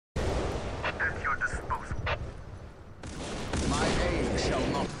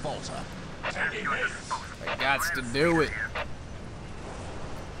That's to do it.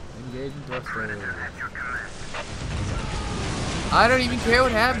 Engage and thruster. I don't even care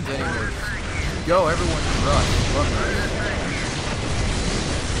what happens anymore. Go, everyone, rush.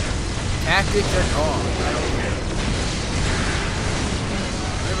 Tactics are on. I don't care.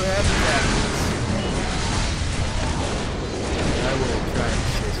 Whatever happens, happens. I will try and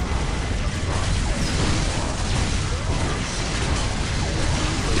chase you.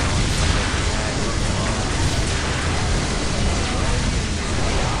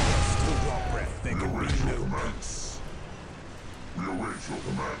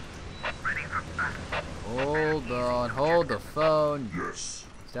 Hold on, hold the phone. Yes.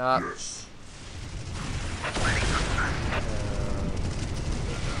 Stop. Yes.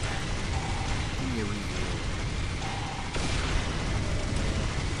 Give me a review.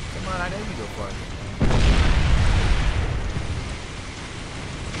 Come on, I know you go farther.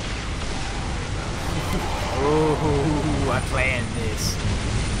 Ooh, I planned this.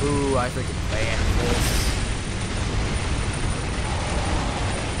 Ooh, I freaking planned this.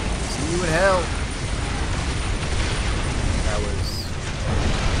 See you in hell. That was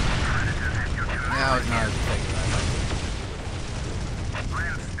not as effective as I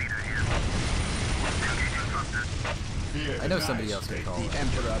thought. I know somebody else could call it. The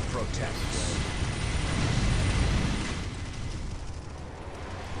Emperor protests.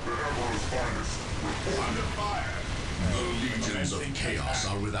 The Emperor's finest. Under fire. The legions of chaos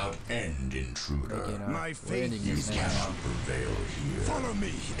are without end, intruder. My faith You cannot prevail here. Follow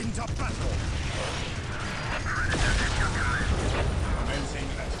me into battle. Commencing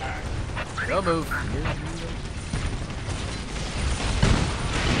attack. Don't move. You're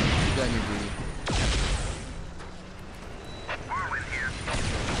done your duty.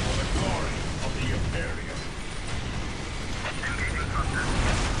 For the glory of the Imperium.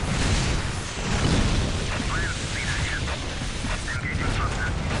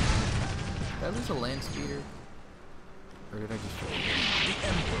 Did I lose a land speeder? Or did I just roll it? The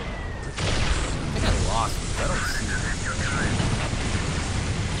Emperor. I think I lost it. I don't see it.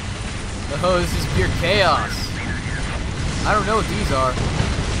 Oh, this is pure chaos. I don't know what these are.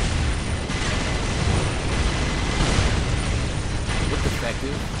 Look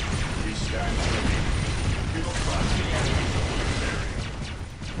effective. We stand ready. We will crush the enemy.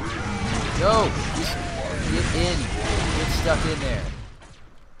 Go! Just get in. Get stuck in there.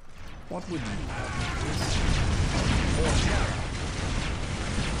 What would you have?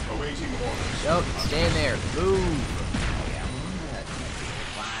 Awaiting orders. Nope, stand there. Move.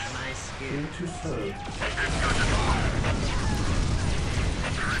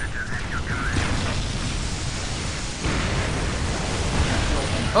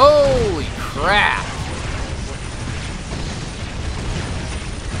 Holy crap!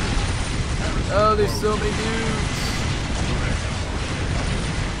 Oh, there's so many dudes.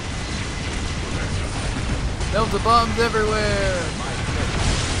 Delta bombs everywhere.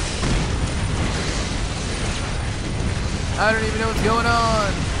 I don't even know what's going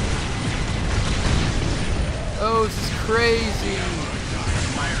on. Oh, this is crazy.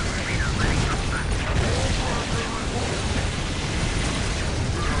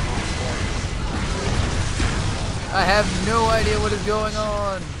 I have no idea what is going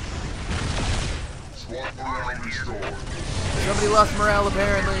on. SWAT morale restored. Somebody lost morale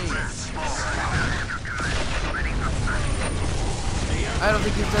apparently. I don't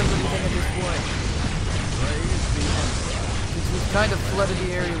think he's done anything at this point. Since we've kind of flooded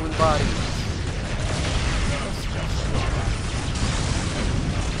the area with bodies.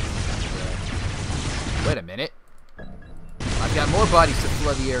 Wait a minute. I've got more bodies to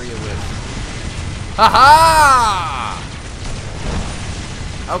flood the area with. Ha-ha!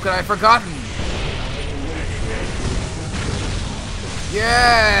 How could I have forgotten?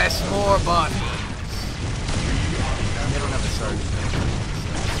 Yes! More bodies! They don't have a sergeant.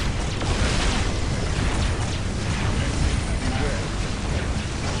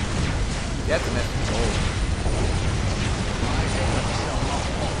 That's a mess of gold.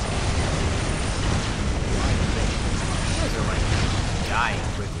 You guys are like dying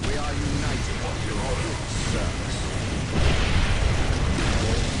quickly. We are united under your service.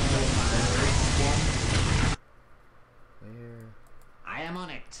 There. I am on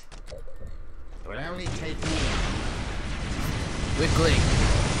it. It will only take me. Quickly.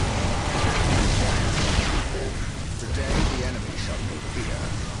 Today the enemy shall be fear.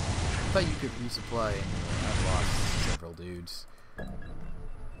 I thought you could resupply and I've lost several dudes.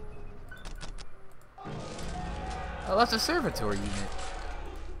 I lost a servitor unit.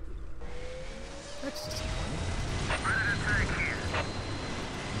 That's disappointing.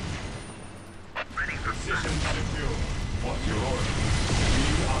 Precision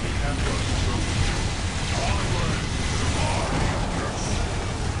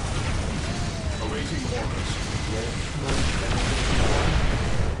Awaiting orders.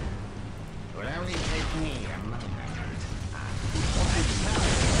 Will only take me a moment.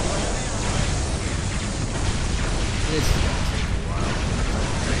 This is gonna take a while.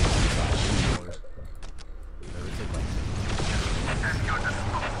 It'll take like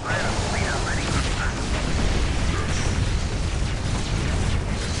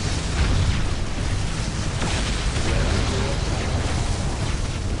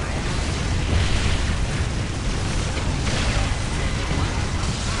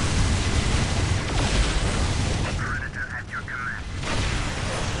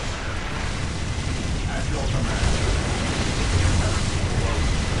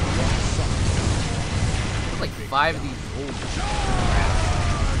five of these old.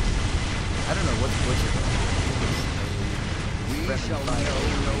 I don't know what's butcher. We shall know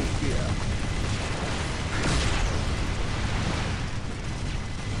no fear.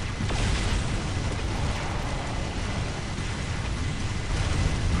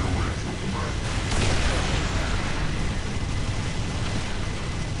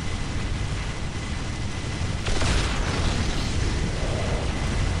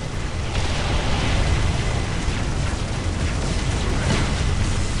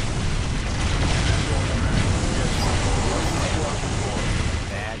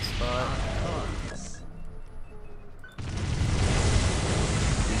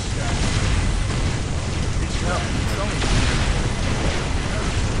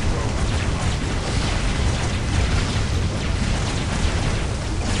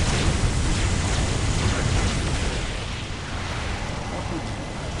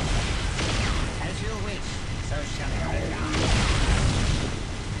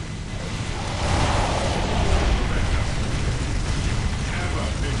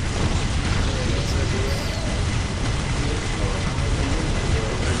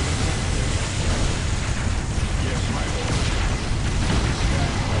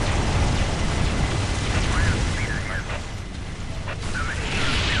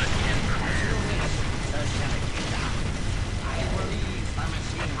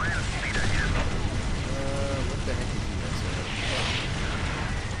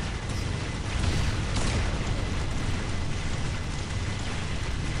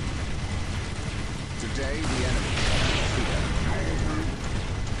 Today, the enemy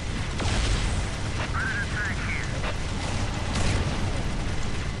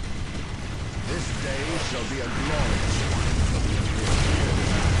This day shall be a glorious one.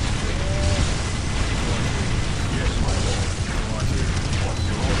 Yes, my lord.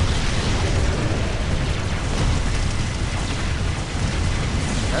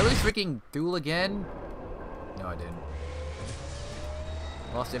 Did I lose freaking Thule again? No, I didn't.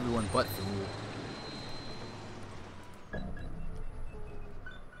 Lost everyone but Thule.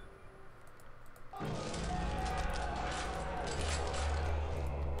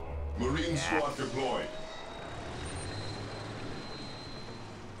 Marine squad deployed.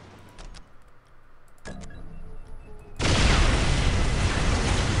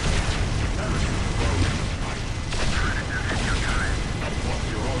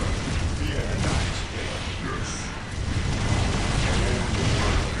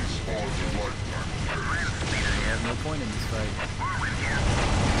 No point in this fight.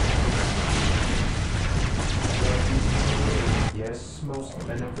 Yes, most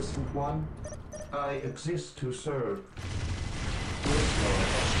beneficent one. I exist to serve.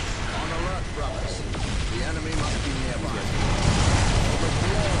 On alert, brothers. The enemy must be nearby. For the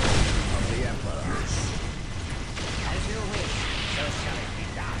glory of the Emperor. As you wish, so shall it be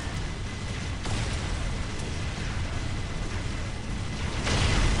done.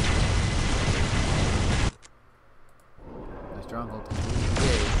 My stronghold completely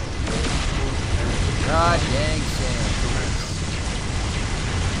engaged. God dang shame.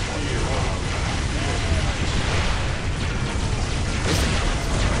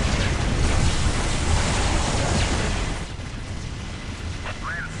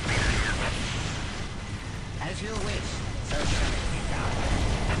 As you wish, so shall it be done.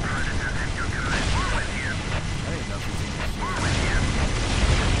 I didn't know if he's in this shit.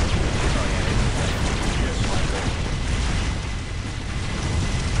 Oh yeah, Yes, my lord.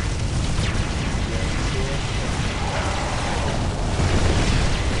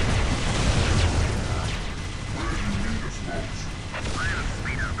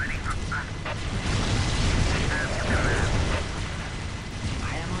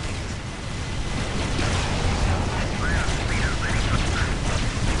 I am on it.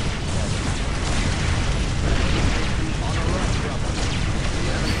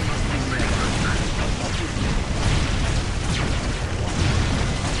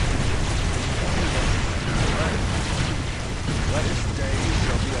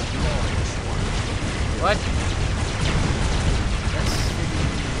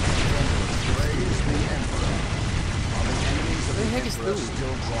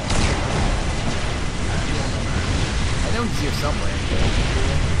 still drawing. I know he's here somewhere.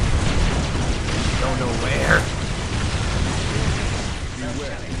 Don't know where.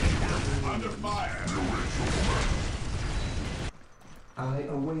 Under fire. I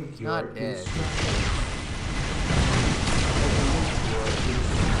await your Not dead. instructions.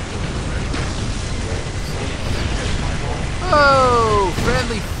 Oh,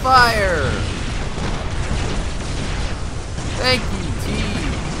 friendly fire! Thank you, team.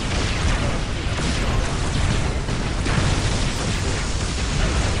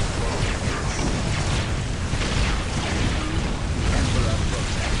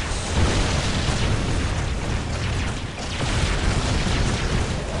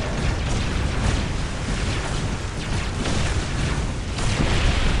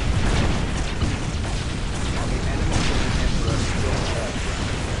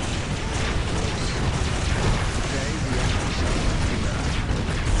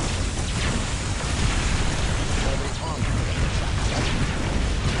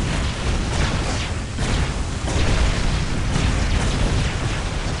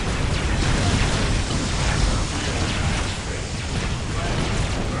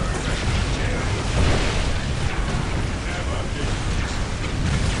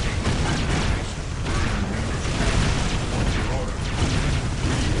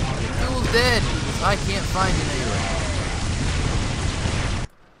 Dead. I can't find him anywhere.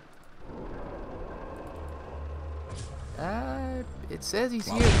 It says he's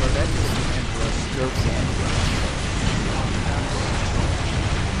here, but that just jokes at.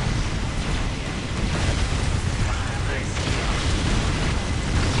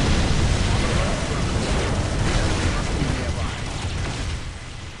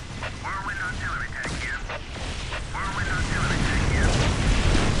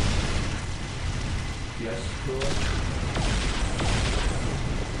 Yes, Lord.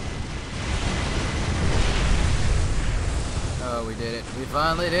 Oh, we did it. We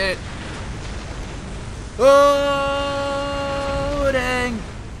finally did it. Oh, dang.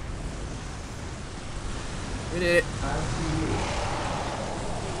 We did it.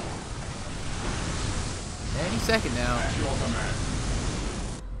 Any second now.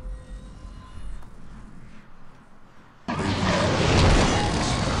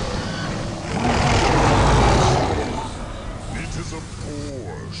 It is a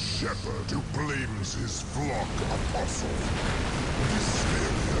poor shepherd who blames his flock apostle. This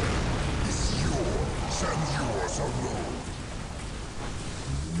failure is yours and yours alone.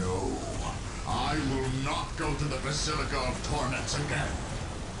 No, I will not go to the Basilica of Torments again.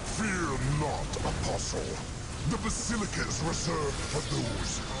 Fear not, apostle. The basilica is reserved for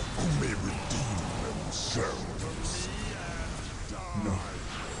those who may redeem themselves. No.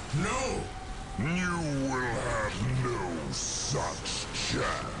 No! You will have no such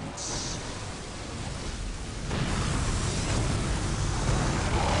chance.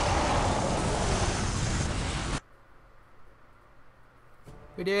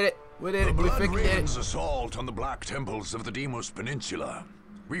 We did it. We did The it. We Blood freaking did Raven's it. assault on the Black Temples of the Deimos Peninsula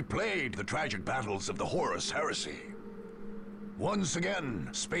replayed the tragic battles of the Horus Heresy. Once again,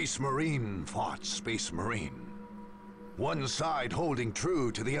 Space Marine fought Space Marine. One side holding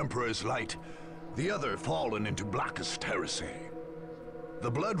true to the Emperor's light, the other fallen into blackest heresy. The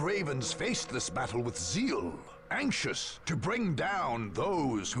Blood Ravens faced this battle with zeal, anxious to bring down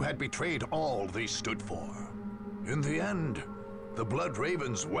those who had betrayed all they stood for. In the end, the Blood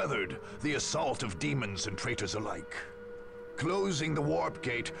Ravens weathered the assault of demons and traitors alike, closing the warp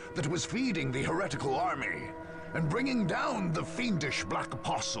gate that was feeding the heretical army, and bringing down the fiendish Black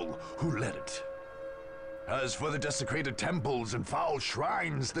Apostle who led it. As for the desecrated temples and foul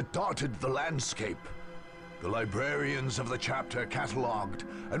shrines that dotted the landscape, the librarians of the chapter cataloged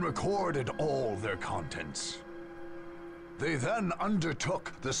and recorded all their contents. They then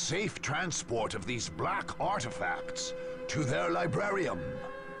undertook the safe transport of these black artifacts to their librarium,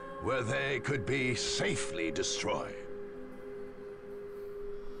 where they could be safely destroyed.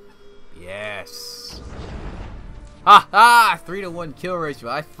 Yes. Ha ha! 3-to-1 kill ratio.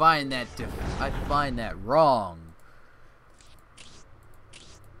 I find that wrong.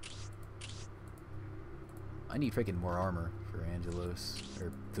 I need freaking more armor for Angelos.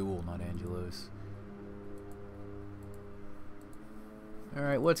 Or Thule, not Angelos.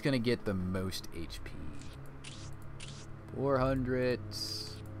 Alright, what's gonna get the most HP? 400.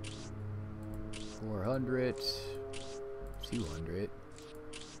 400. 200.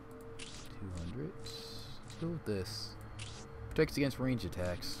 200. Let's go with this. Protects against range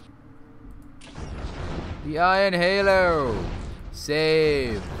attacks. The Iron Halo!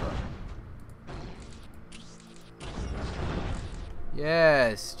 Save!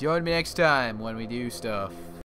 Yes, join me next time when we do stuff.